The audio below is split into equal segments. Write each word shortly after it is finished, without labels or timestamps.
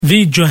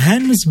The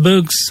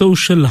Johannesburg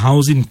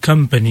Housing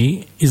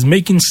Company is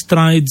making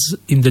strides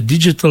in the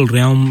digital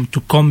realm to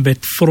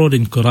combat fraud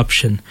and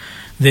corruption.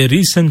 Their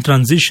recent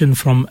transition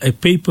from a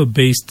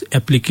paper-based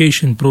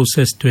application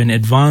process to an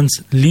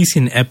advanced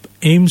leasing app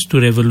aims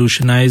to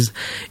revolutionize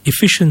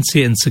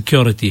efficiency and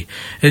security,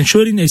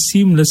 ensuring a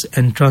seamless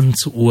and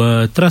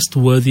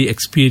trustworthy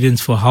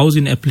experience for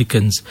housing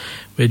applicants.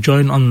 We're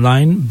joined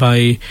online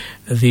by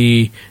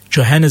the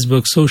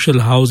Johannesburg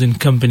Housing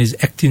Company's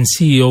acting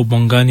CEO,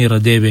 Bongani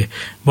Radebe.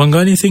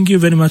 Bongani, thank you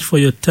very much for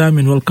your time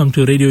and welcome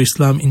to Radio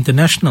Islam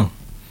International.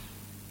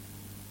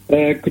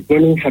 Good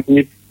morning,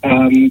 Habib.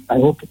 I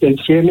hope you can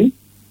hear me.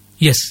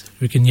 Yes,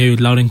 we can hear you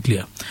loud and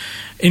clear.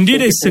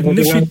 Indeed, a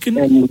significant...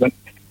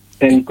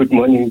 And good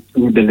morning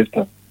to the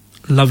listener.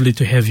 Lovely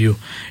to have you.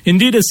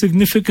 Indeed, a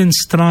significant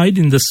stride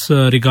in this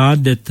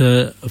regard, that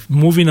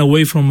moving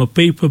away from a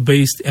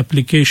paper-based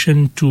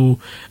application to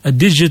a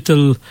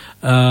digital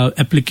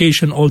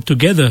application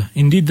altogether.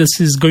 Indeed,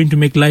 this is going to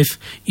make life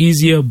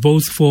easier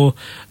both for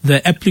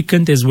the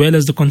applicant as well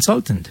as the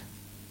consultant.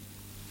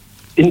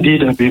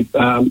 Indeed, Habib,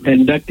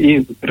 and that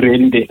is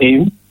really the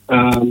aim,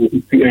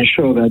 to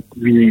ensure that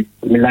we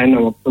align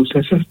our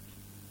processes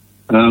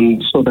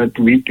so that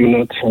we do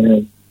not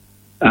have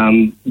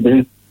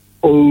the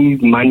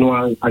old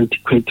manual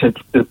antiquated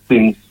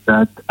systems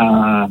that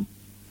are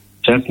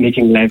just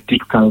making life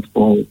difficult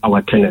for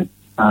our tenants.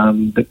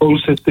 The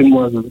old system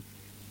was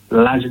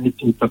largely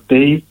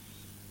paper-based,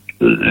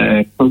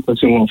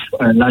 processing of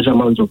large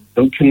amounts of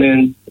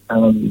documents.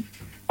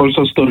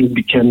 Also, storage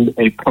became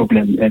a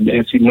problem, and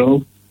as you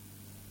know,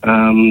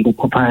 the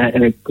Papaya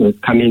Act is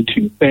coming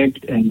into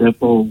effect, and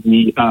therefore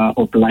we are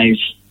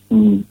obliged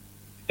to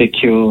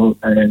secure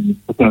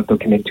personal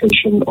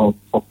documentation of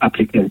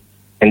applicants,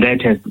 and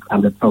that has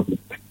become a problem.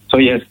 So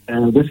yes,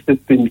 this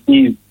system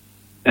is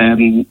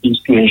to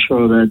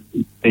ensure that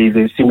there is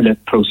a similar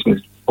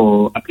process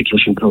for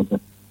application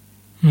process.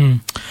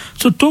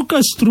 So talk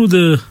us through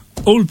the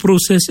old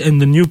process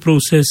and the new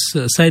process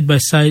side by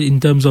side in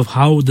terms of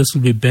how this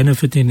will be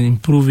benefiting and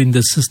improving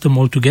the system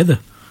altogether.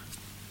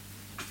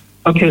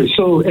 Okay,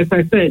 so as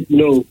I said,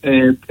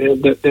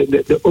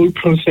 the old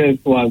process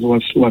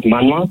was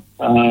manual.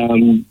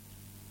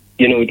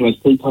 It was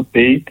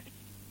paper-based.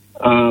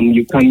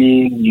 You come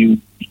in, you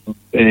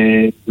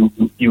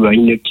are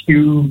in a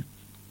queue.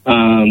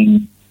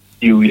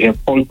 You have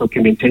all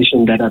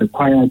documentation that are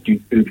required. You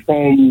fill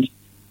forms.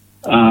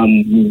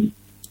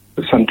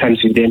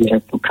 Sometimes you then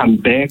have to come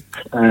back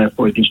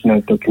for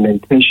additional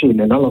documentation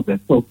and all of that.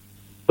 So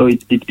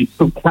it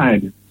took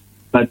time.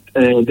 But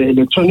the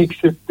electronic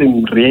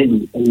system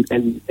really is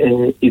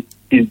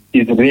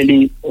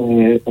really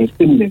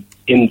seamless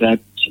in that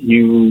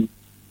you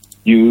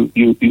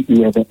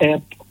have an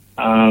app.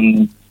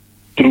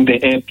 Through the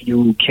app,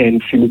 you can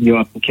fill in your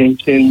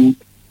application.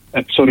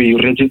 You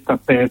register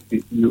first.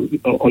 You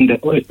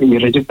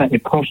register a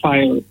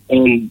profile,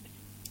 and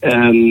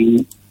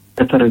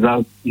as a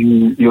result,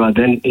 you are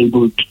then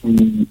able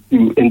to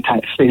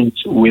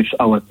interface with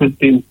our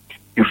system.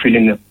 You fill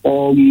in a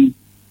form.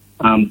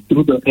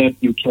 Through the app,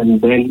 you can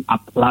then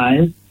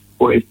apply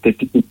for a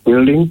specific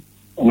building.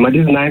 And what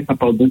is nice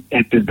about this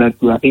app is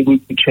that you are able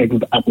to check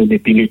the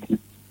availability,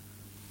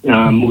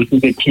 which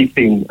is a key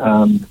thing.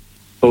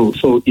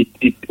 So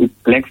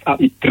it blacks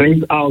out, it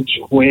drains out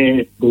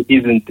where there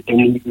isn't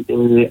any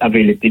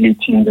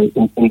availability in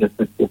the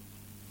system.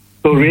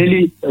 So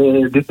really,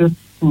 this is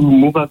to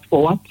move us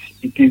forward.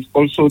 It is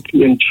also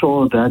to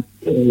ensure that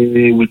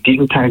we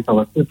digitize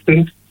our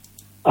systems,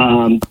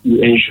 to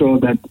ensure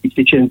that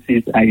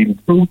efficiencies are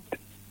improved,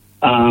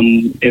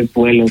 as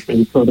well as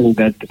ensuring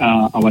that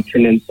our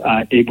tenants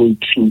are able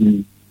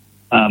to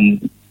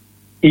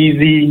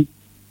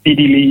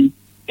speedily,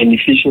 and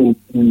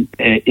efficiently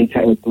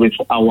interact with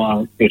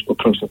our fiscal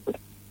processes.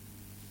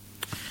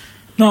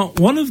 Now,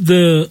 one of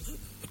the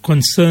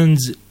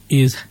concerns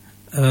is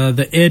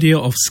the area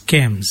of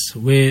scams,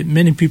 where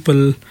many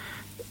people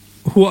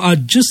who are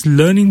just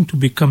learning to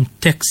become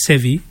tech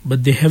savvy,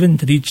 but they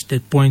haven't reached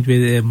that point where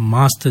they have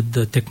mastered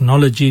the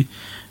technology.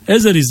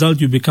 As a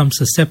result, you become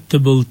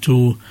susceptible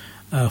to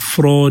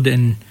fraud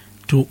and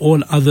to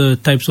all other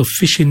types of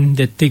phishing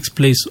that takes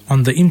place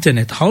on the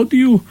internet. How do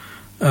you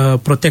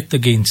protect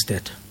against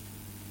that?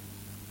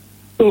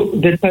 So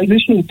the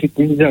transition to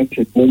digital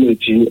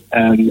technology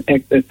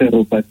acts as a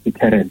robust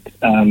deterrent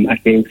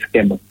against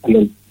scammers.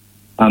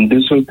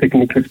 This will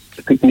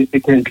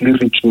significantly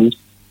reduce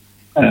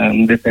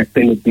the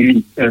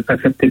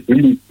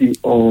susceptibility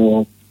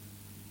of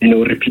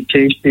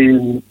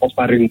reputation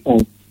offering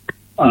of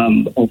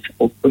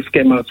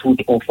scammers who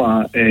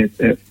offer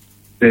the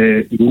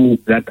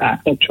units that are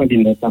actually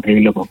not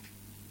available.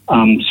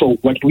 So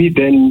what we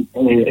then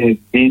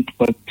did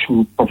was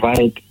to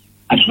provide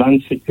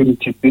advanced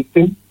security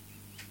systems.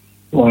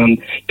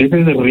 This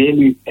is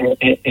really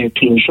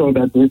to ensure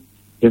that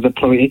there's a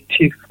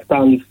proactive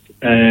stance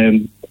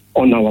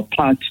on our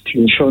part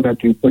to ensure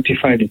that we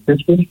fortify the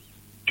system,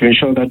 to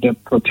ensure that the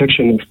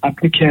protection of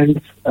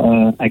applicants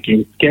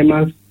against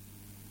scammers,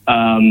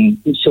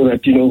 so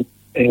that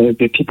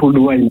the people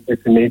who are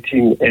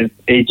impersonating as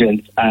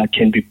agents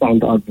can be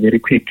found out very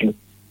quickly.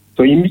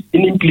 So in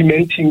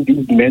implementing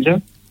these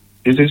measures,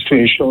 this is to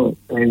ensure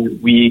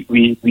we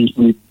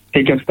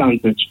take a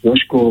stance at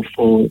Joshco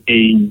for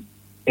a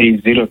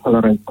zero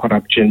tolerance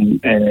corruption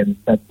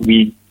that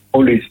we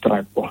always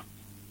strive for.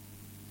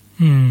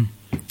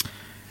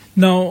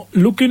 Now,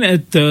 looking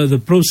at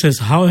the process,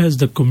 how has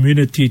the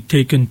community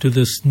taken to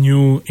this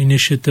new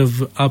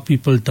initiative? Are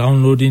people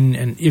downloading?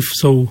 And if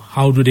so,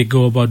 how do they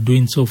go about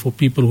doing so for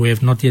people who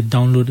have not yet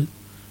downloaded?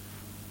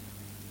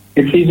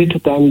 It's easy to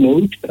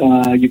download.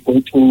 You go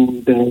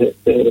to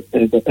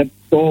the App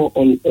Store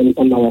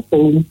on our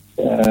phones,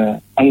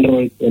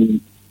 Android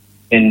and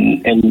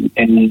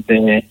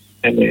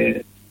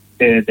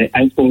the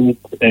iPhone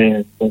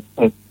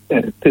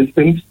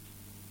systems.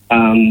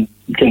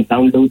 You can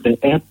download the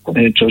app,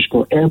 the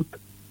Joshco app.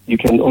 You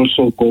can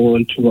also go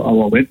onto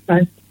our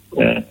website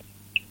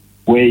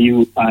where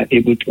you are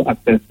able to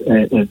access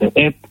the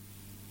app,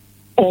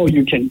 or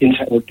you can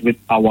interact with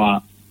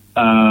our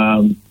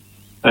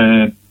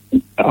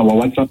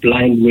WhatsApp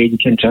line, where you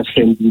can just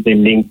send you the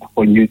link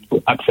for you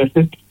to access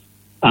it.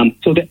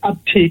 So the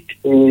uptake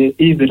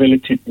is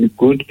relatively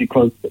good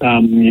because,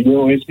 as you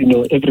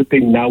know,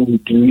 everything now we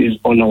do is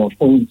on our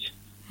phones.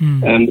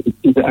 It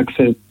is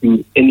access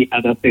to any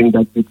other thing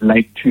that we'd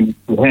like to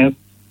have.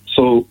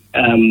 So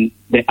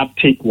the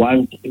uptake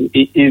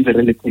is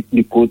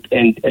relatively good,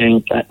 and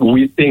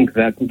we think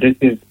that this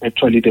is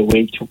actually the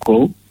way to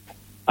go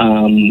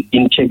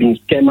in curbing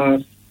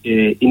scammers,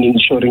 in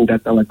ensuring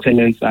that our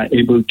tenants are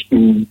able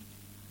to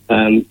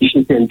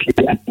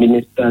efficiently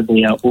administer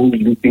their own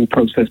leasing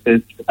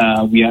processes.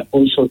 We are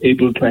also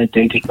able to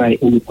identify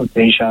any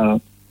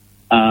potential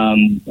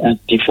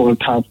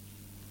defaulters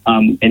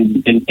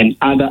and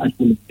other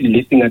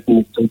leasing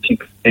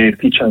administrative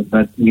features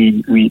that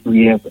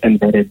we have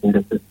embedded in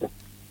the system.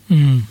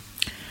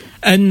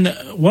 And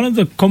one of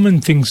the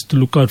common things to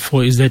look out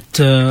for is that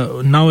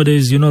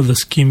nowadays, the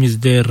scheme is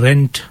the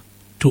rent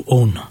to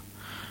own.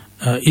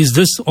 Is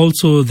this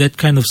also that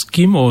kind of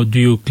scheme, or do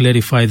you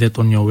clarify that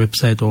on your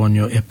website or on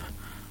your app?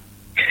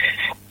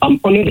 On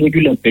a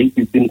regular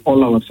basis in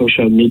all our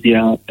social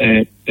media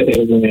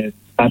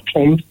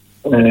platforms,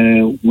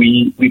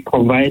 we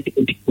provide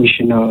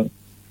educational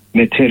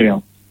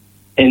material.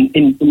 And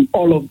in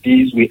all of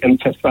these, we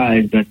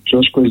emphasize that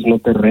Joshco is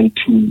not a rent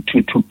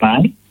to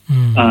buy.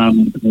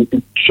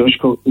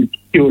 Joshco is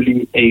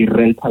purely a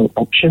rental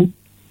option.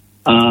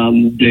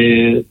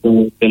 The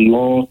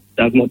law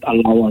does not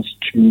allow us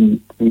to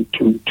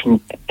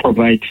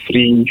provide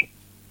free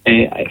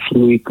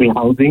equal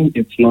housing.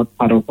 It's not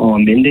part of our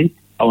mandate.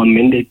 Our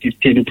mandate is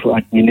still to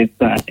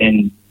administer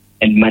and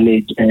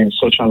manage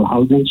social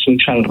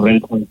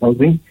rental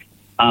housing.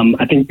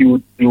 I think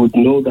you would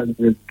know that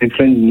there's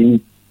different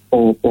needs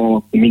for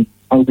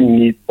housing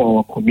needs for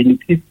our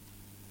communities,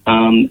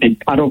 and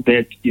part of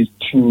that is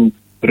to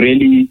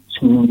really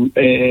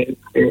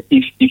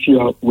if you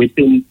are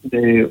within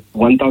the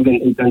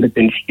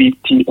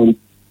 1,850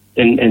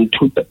 and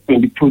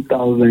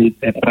 22,000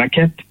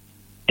 bracket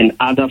and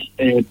other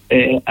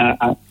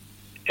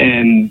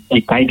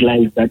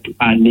guidelines that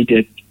are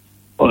needed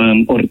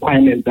or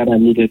requirements that are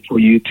needed for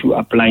you to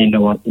apply in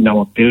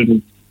our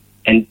building.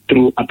 And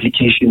through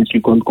applications,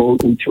 you can go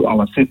into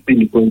our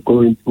system, you can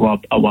go into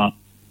our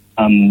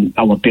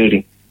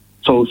building.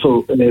 So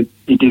it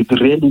is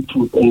really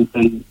to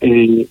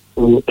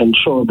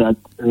ensure that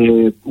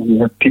we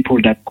have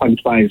people that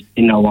qualify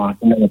in our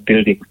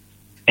building,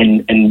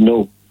 and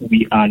no,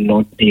 we are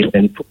not a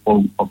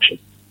rent-to-own option.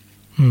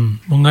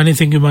 Bongani,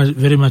 thank you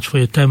very much for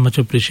your time. Much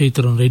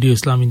appreciated on Radio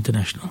Islam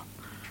International.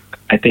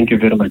 I thank you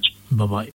very much. Bye-bye.